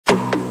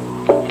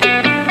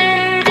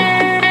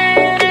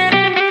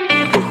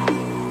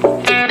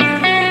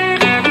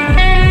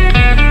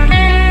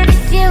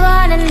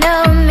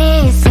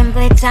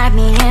write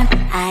me in.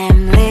 I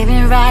am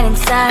living right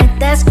inside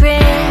the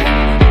script.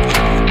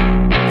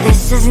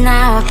 This is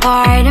now a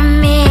part of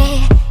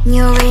me,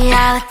 new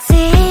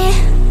reality.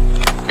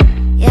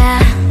 Yeah.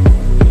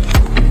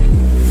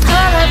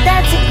 All of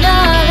that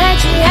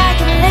technology I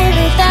can live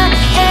without.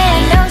 AI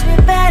knows me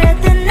better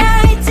than I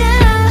do.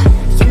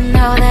 You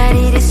know that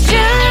it is true.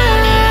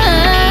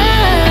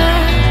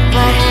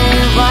 But hey,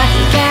 what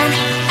can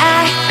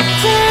I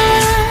do?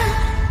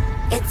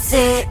 It's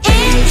the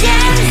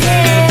engines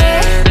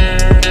here,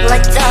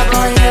 like WXYZ.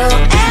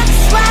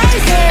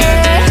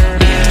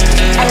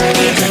 I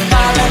need to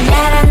follow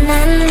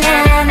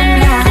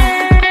na-na-na-na-na-na.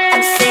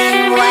 I'm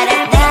saying what I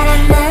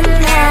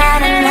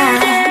na-na-na-na-na.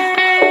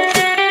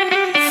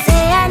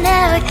 Say I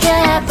never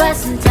care, but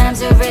sometimes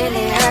it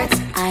really hurts.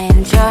 I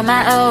enjoy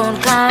my own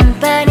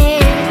company.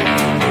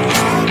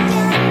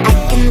 I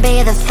can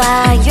be the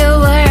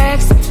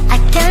fireworks, I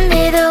can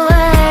be the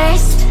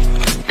worst.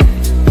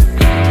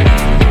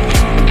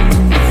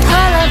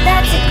 All of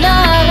that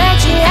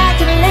technology I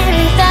can live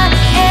without.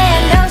 AI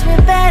knows me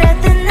better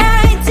than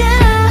I do.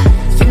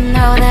 You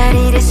know that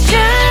it is true.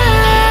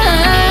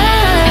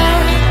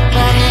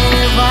 But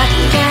hey, what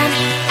can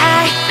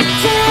I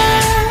do?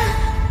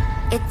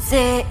 It's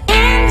the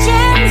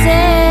engines,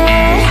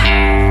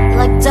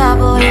 like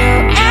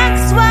WXYZ.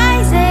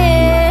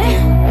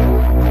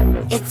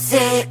 It's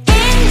the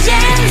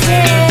engines,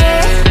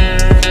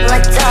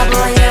 like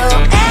WXYZ.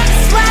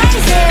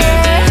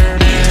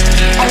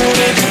 I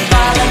need to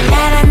follow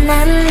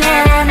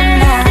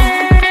na-na-na-na-na-na.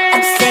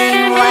 I'm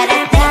saying what I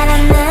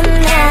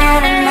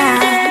na-na-na-na-na.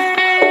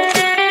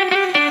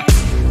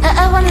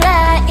 I won't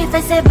lie if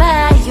I say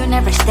bye, you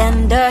never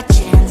stand a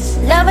chance.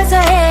 Love is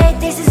or hate,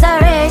 this is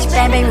our age.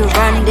 Baby, we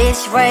run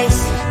this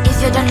race. If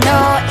you don't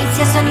know, it's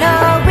yes or no.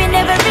 We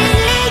never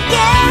really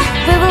get.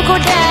 We will go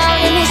down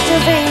in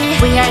history.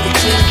 We are the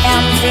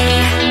GMZ.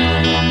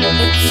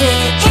 It's the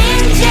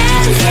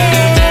engines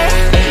here,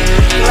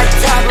 like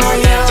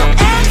WXYZ.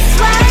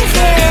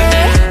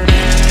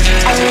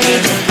 I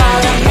need to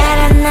follow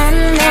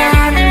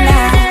na-na-na-na-na-na.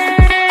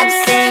 I'm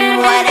saying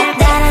what I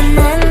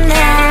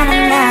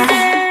na-na-na-na-na.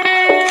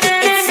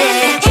 It's the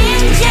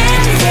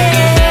engines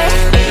here,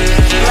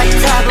 like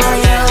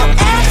WXYZ.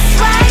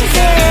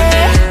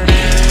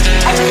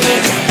 I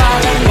need to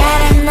follow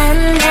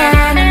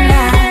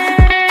na-na-na-na-na-na.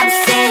 I'm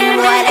saying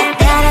what I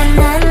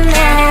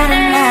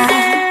na-na-na-na-na.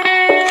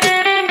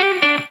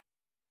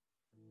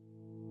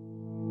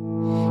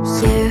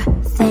 You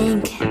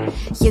think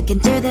you can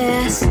do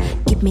this,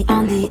 keep me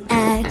on the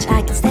edge,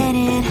 I can stand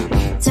it.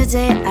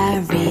 Today I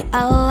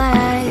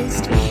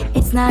realized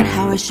it's not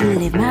how I should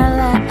live my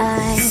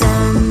life.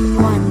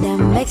 Someone that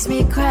makes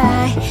me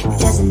cry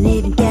doesn't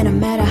even get no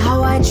matter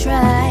how I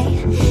try.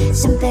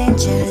 Something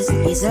just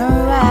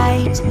isn't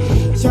right.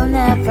 You'll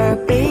never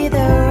be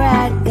the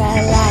right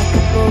guy. Like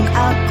a book,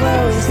 I'll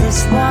close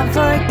this one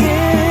for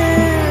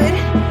good.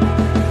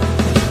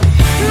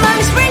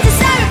 Mommy springs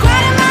inside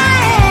right in my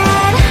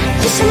head.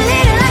 Just a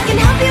little, I can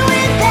help you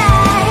with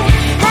that.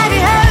 Have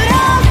you heard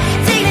of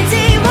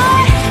dignity?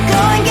 What? Go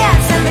and get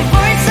some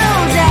before it's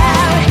sold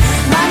out.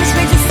 Mommy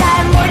springs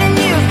inside more than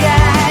you've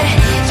got.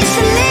 Just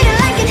a little,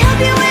 I can help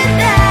you with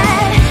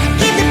that.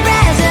 Keep the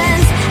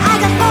presents I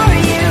got for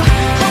you.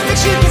 Hope that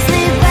you can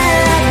sleep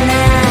well at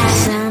night.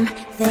 Some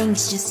things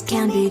just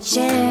can't be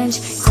changed.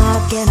 How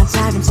can I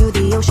dive into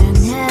the ocean?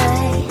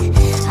 Hey,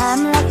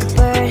 I'm like a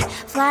bird,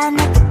 flying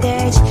like a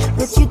cage.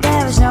 With you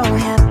there is no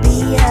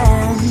happy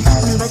end.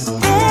 But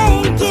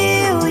thank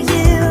you,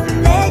 you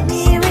made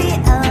me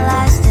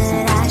realize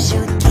that I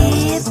should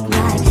keep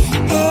my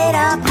head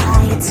up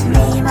high. It's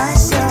me,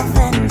 myself,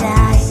 and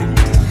I.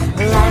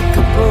 Like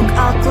a book,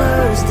 I'll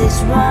close this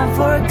one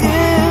for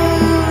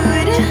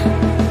good.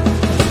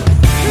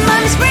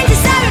 Mommy springs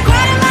inside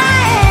right in my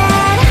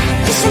head.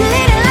 Just a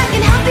little, I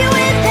can help you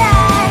with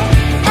that.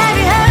 Have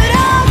you heard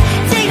of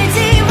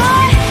dignity?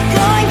 What?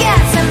 Go and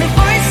get some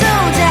before it's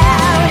sold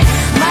out.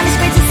 Mommy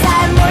springs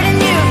inside more than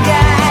you've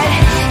got.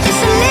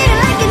 Just a little,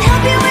 I can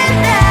help you with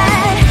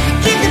that.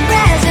 Keep the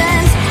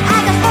presents I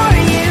got for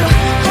you.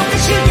 Hope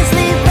that you can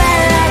sleep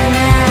well at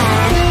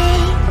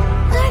night.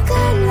 We're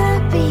gonna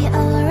be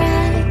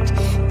alright.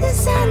 The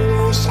sun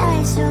will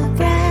shine so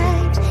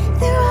bright.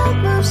 The road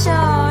moves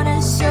on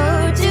and so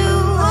do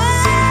I.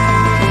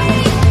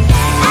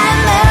 I'm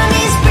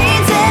Mommy's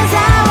princess,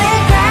 I wear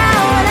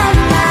crown on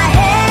my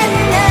head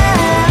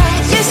now.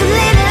 Just a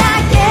little, I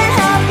can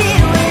help you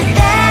with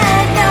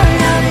that. No,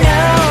 no, no,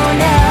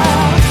 no.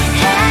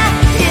 Have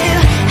you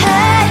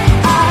heard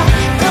of?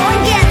 Go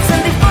and get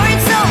some before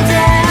it's sold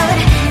out.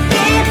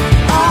 Give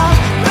all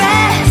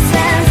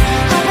presents.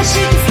 Hope that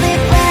you can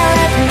sleep well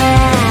at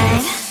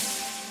night.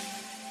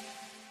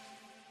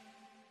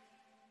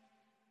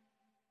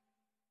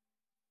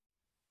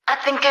 I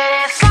think it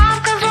is all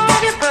 'cause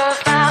of your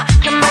profile.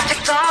 Your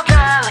magic all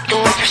girl, like the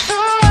way you're so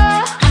low.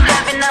 I'm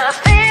having a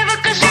fever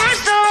 'cause you're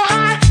so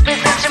hot.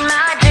 Please answer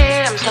my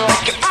DMs, so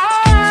like you're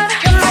on.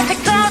 Your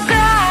magic all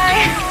guy.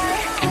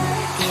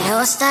 It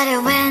all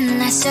started when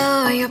I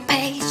saw your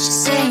page.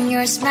 Just seeing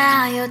your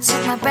smile, you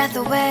took my breath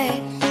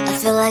away. I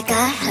feel like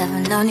I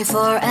haven't known you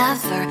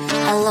forever.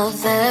 I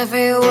love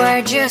every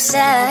word you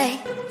say.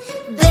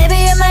 Baby,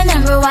 you're my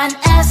number one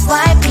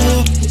FYP.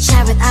 You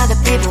chat with other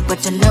people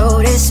but don't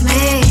notice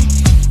me.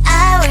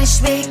 I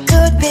wish we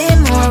could be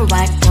more.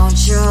 Why don't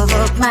you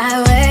look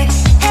my way?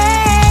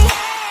 Hey,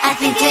 I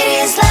think it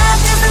is love,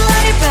 cause I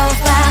love your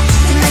profile.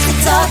 You make me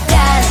talk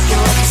bad, like you're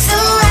looking so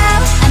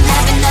loud. I'm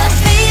having a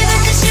fever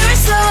cause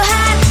you're so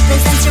hot.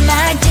 Please answer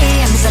my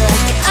DMs, I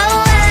like it a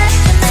lot.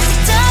 You make me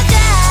talk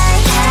bad.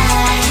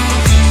 Hey,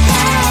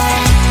 hey,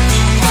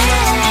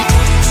 hey.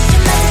 You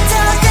make me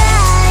talk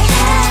bad.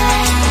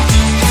 Hey,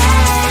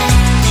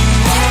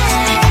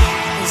 hey.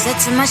 Is it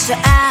too much to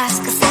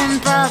ask? A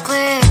simple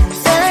click.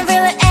 Feeling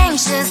really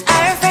anxious,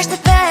 I refresh the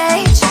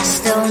page.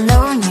 Still no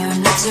new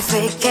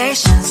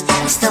notifications,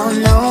 still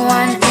no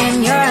one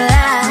in your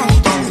life.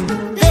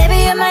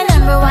 Baby, you're my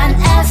number one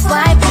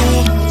FYP.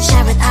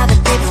 Share with other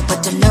people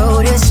but don't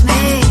notice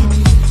me.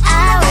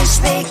 I wish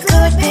we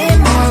could be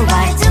more.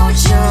 Why don't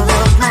you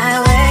look my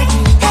way?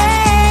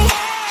 Hey,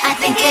 I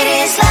think it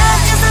is love,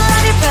 cause I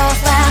love your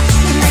profile.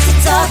 You make me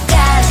talk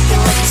bad, like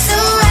you're looking so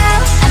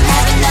well. I'm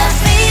having a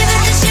fever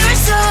cause you're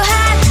so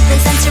hot.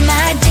 Please answer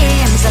my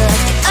DMs, I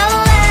like it a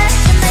lot.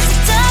 You make me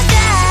talk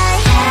bad.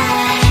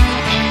 Hey,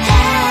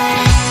 hey,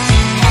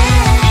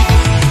 hey.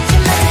 You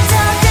make me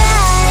talk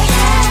bad.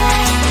 Hey,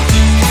 hey,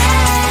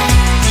 hey.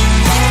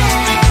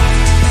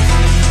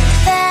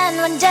 Then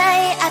one day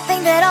I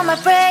think that all my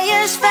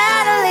prayers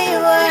finally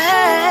were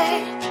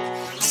heard.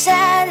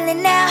 Sadly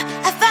now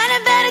I find a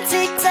better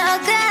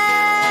TikTok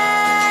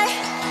guy.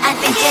 I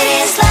think it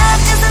is love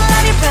cause I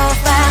love your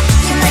profile.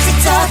 You make me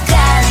talk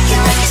bad, like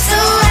you're looking so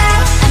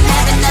well. I'm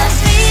having a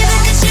fever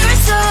cause you're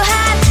so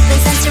hot.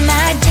 Please answer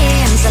my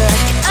DMs, I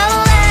like it a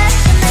lot.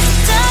 You make me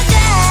talk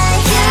bad.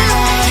 You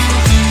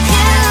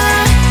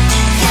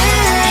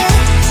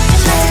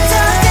make me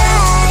talk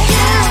bad.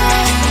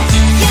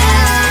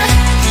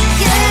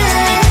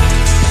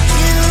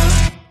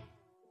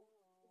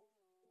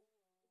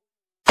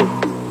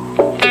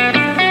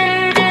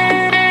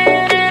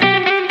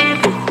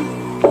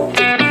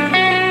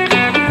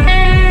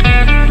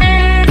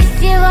 If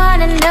you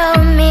wanna know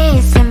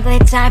me, simply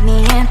type me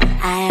in.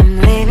 I am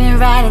living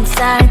right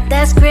inside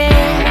the screen.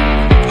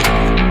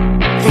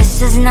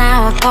 This is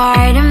now a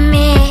part of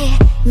me,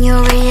 new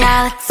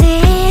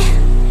reality.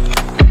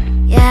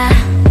 Yeah.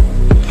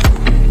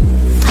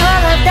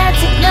 All of that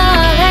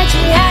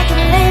technology I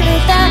can live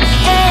without.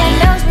 AI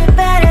knows me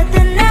better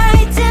than I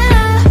do.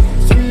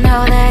 You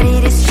know that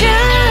it is true.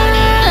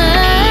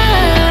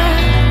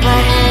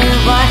 But hey,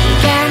 what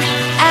can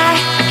I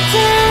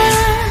do?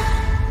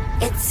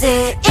 It's the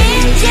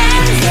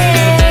engines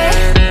here,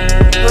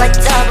 like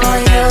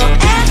WXYZ.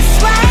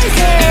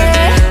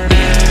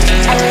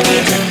 I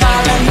need to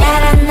follow na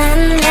na na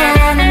na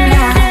na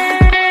na.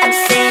 I'm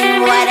saying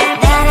what I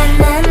na na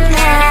na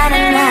na na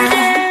na.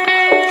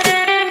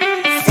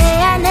 Say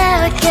I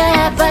never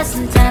care, but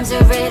sometimes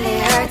it really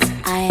hurts.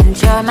 I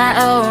enjoy my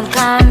own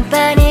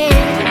company.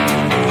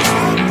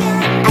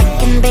 I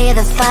can be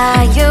the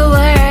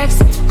fireworks,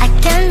 I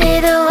can be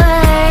the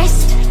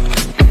worst.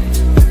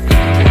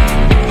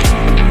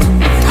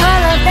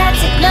 All of that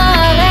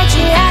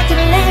technology I can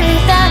live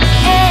without.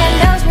 AI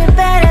knows me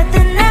better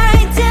than I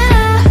do.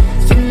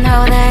 You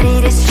know that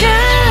it is true.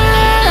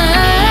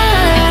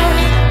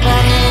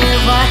 But hey,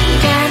 what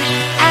can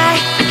I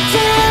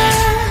do?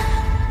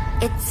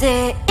 It's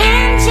the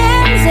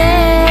engines,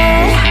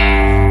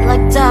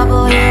 like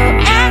WXYZ.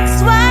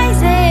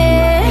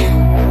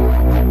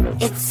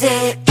 It's the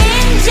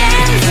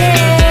engines,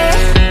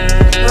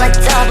 like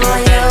WXYZ.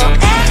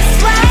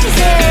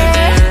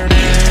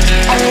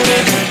 I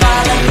live to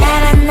follow na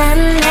na na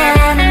na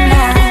na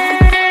na.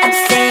 I'm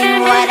saying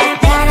what I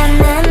na na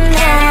na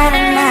na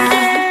na na.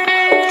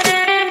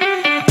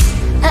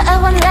 I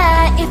won't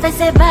lie if I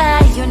say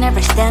bye, you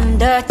never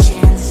stand a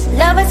chance.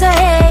 Love is or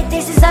hate,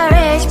 this is our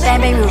age.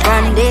 Baby, we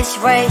run this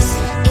race.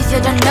 If you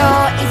don't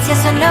know, it's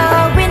yes or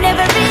no. We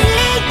never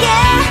really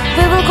get.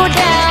 We will go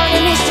down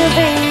in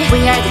history.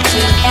 We are the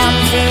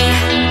TMZ.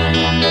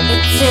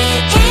 It's the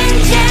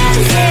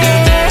engines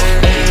here,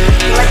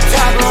 like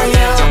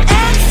WXYZ.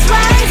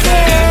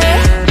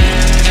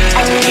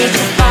 I need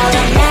to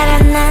follow na na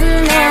na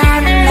na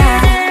na na.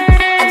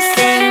 I'm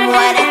saying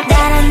what I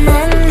na na na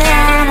na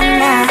na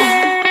na.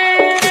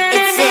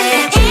 It's the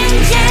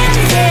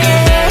engines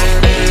here,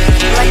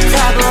 like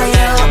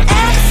WXYZ.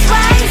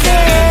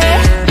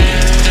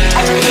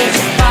 I need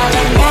to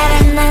follow na na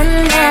na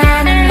na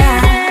na na.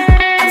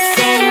 I'm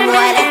saying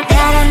what I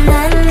na na na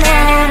na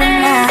na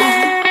na.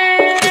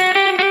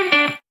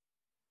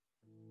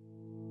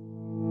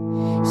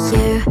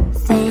 You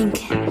think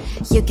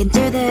you can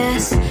do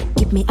this?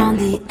 Keep me on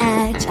the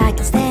edge, I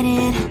can stand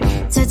it.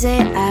 Today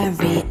I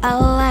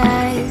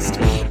realized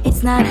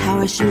it's not how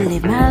I should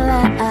live my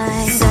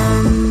life.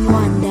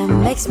 Someone that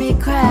makes me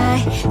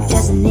cry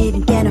doesn't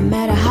even get no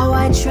matter how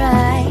I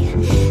try.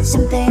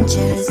 Something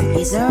just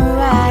isn't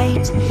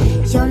right.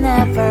 You'll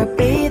never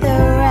be the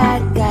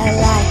right guy.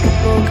 Like a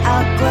book,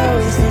 I'll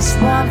close this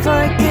this one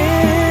for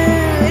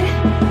good.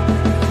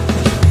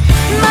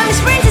 Mommy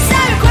springs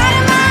inside her quite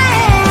in my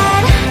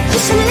head.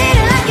 Just a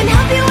little, I can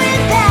help you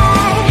with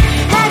that.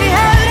 Have you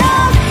heard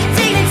of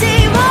dignity?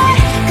 What?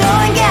 Go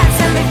and get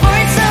some before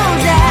it's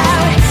sold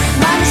out.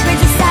 Mommy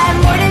springs inside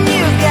more than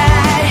you've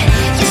got.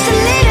 Just a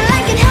little,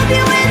 I can help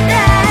you with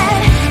that.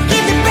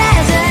 Give the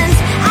presents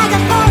I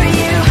got for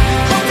you.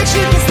 Hope that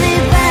you can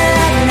sleep well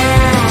at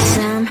night.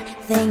 Some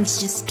things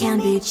just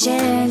can't be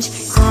changed.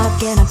 How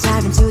can I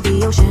dive into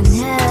the ocean?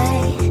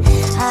 Hey,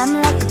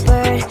 I'm like a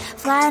bird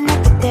flying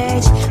like a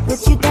cage.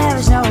 With you there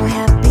is no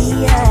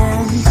happy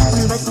end.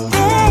 But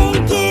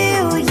thank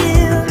you,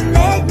 you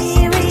made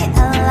me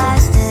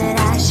realize that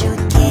I should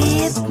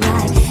keep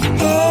my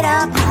head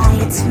up high.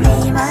 It's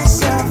me,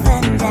 myself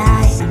and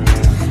I.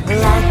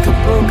 Like a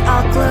book,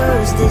 I'll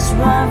close this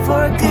one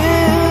for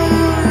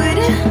good.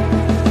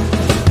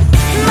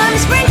 Mommy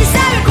springs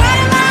inside her quite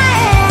in my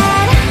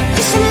head.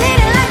 Just a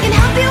little, I can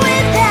help you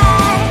with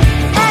that.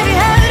 Have you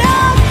heard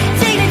of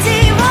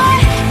dignity? What?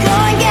 Go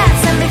and get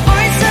some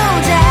before it's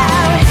sold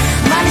out.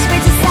 Mommy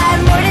springs inside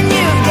more than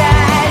you've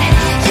got.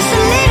 Just a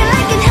little,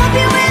 I can help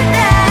you with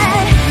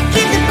that.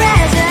 Keep the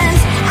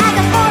presents I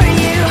got for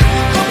you.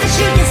 Hope that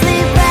you can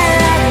sleep well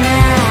at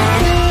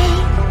night.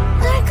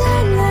 We're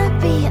gonna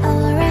be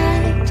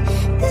alright.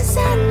 The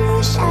sun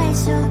will shine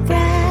so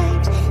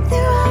bright. The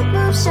road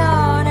moves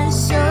on and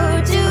so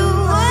do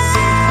I.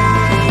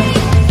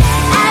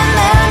 And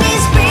lonely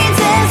springs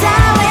as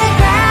I wear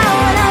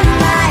crown on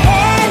my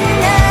head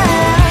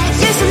now.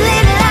 Just a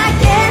little, I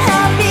can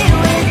help you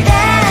with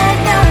that.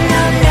 No,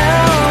 no, no,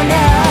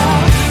 no.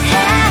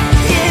 Have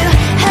you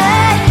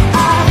heard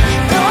of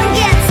go and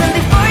get some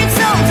before it's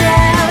sold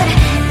out?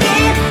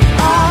 Give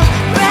all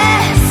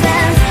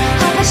presents.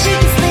 Hope that you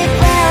can sleep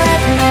well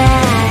at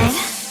night.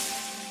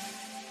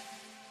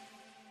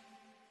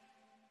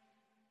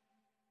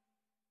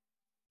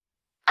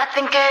 I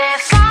think it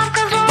is love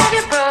 'cause I love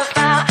your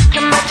profile.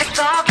 You're my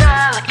TikTok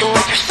guy, like the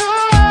way you're so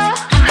low.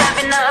 I'm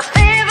having a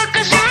fever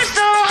 'cause you're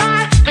so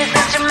hot. Please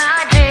answer my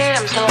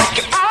DMs, so like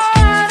you're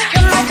on.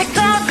 You're my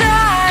TikTok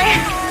guy.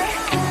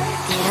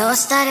 It all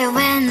started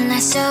when I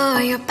saw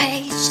your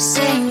page.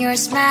 Seeing your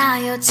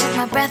smile, you took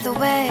my breath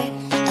away.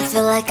 I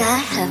feel like I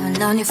haven't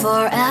known you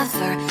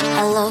forever.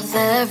 I love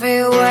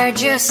every word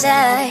you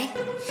say.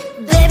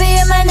 Baby,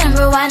 you're my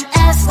number one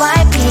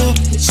FYP.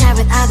 You chat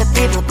with other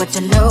people, but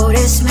you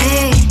notice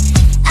me.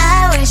 I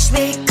wish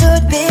we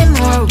could be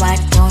more. Why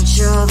don't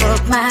you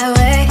look my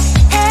way?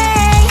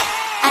 Hey,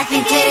 I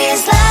think it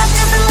is love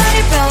 'cause I love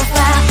your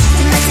profile.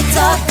 You make it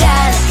talk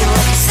guy, like you're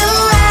looking so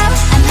loud.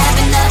 I'm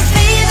having a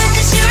fever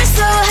 'cause you're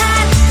so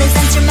hot. Please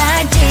answer my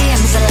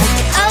DMs, I like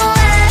it a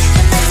lot.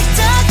 You make it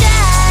talk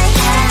guy.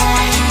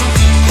 Hey,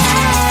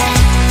 hey,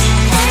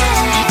 hey.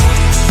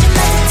 You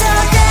make it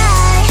talk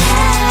guy.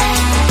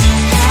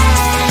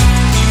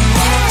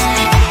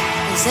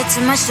 Is it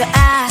too much to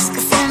ask?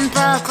 A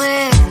simple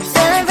click.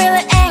 Feeling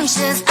really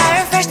anxious, I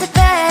refresh the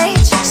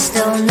page.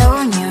 Still no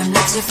new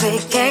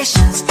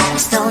notifications.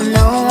 Still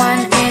no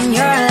one in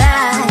your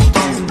life.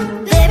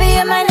 Baby,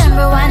 you're my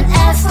number one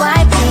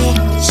FYP.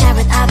 Share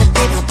with other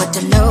people, but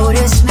don't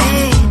notice me.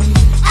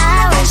 I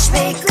wish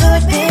we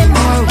could be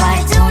more. Why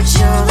don't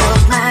you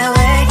look my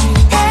way?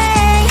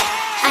 Hey,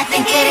 I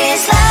think it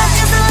is love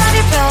 'cause I love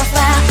your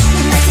profile.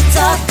 You make it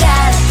talk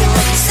guy, like you're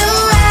looking so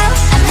well.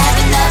 I'm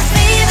having a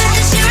fever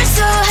 'cause you're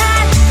so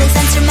hot. Please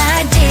answer my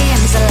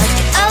DMs, I like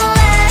it a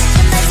lot.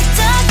 You make it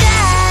talk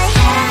guy.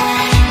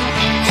 Hey,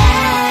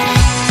 hey,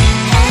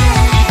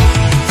 hey.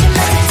 You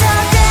make it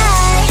talk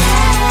guy.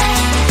 Hey,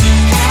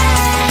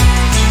 hey,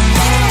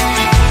 hey.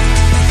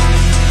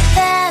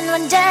 Then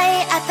one day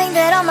I think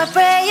that all my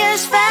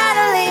prayers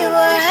finally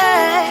were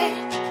heard.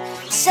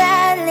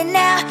 Sadly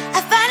now I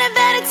find a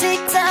better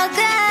TikTok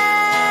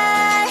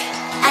guy.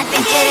 I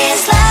think it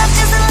is love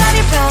 'cause I love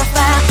your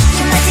profile.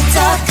 You make it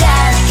talk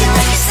guy, like you're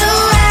looking so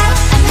well.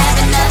 I'm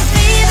having a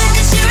fever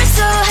 'cause you're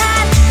so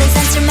hot. Please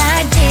answer my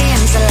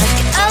DMs, I like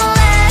it a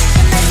lot.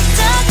 You make it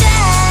talk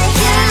guy.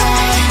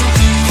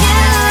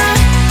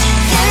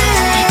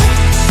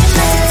 You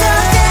make it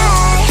talk guy.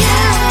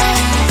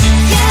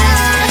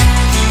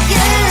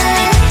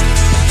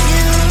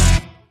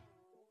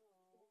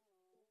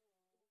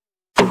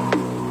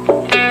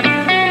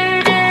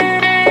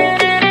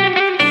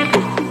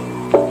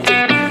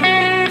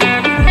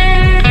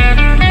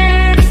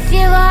 If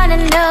you wanna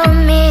know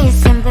me,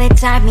 simply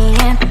type me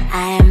in.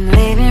 I am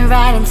living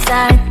right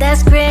inside the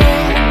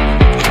screen.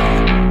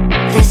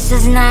 This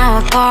is now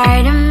a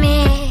part of me.